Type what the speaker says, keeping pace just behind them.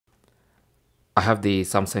I have the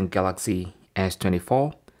Samsung Galaxy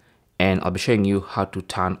S24 and I'll be showing you how to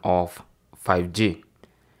turn off 5G.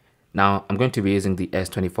 Now I'm going to be using the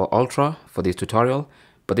S24 Ultra for this tutorial,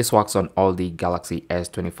 but this works on all the Galaxy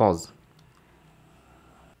S24s.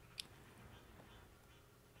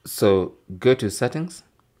 So go to settings.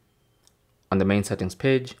 On the main settings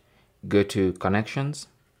page, go to connections,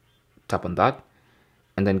 tap on that,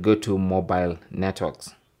 and then go to mobile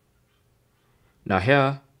networks. Now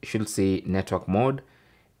here you should see network mode,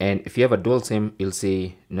 and if you have a dual SIM, you'll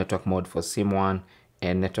see network mode for SIM1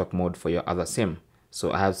 and network mode for your other SIM.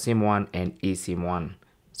 So I have SIM1 and eSIM1.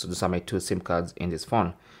 So those are my two SIM cards in this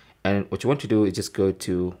phone. And what you want to do is just go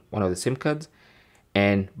to one of the SIM cards,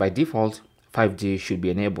 and by default 5G should be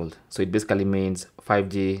enabled. So it basically means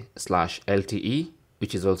 5G/LTE,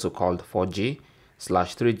 which is also called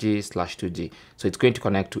 4G/3G/2G. So it's going to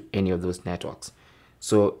connect to any of those networks.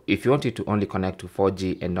 So if you want it to only connect to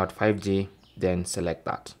 4G and not 5G, then select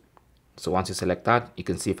that. So once you select that, you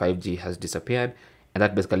can see 5G has disappeared, and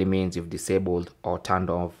that basically means you've disabled or turned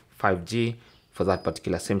off 5G for that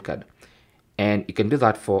particular SIM card. And you can do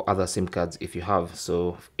that for other SIM cards if you have.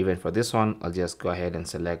 So even for this one, I'll just go ahead and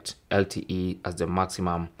select LTE as the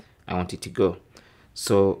maximum I want it to go.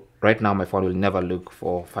 So right now my phone will never look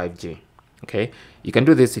for 5G. Okay, you can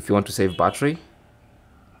do this if you want to save battery,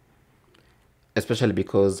 especially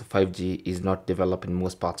because 5G is not developed in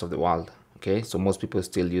most parts of the world. Okay, so most people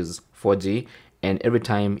still use 4G, and every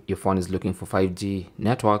time your phone is looking for 5G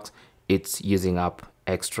networks, it's using up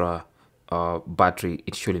extra battery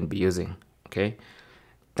it shouldn't be using. Okay,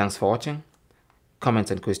 thanks for watching.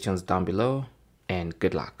 Comments and questions down below, and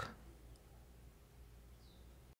good luck.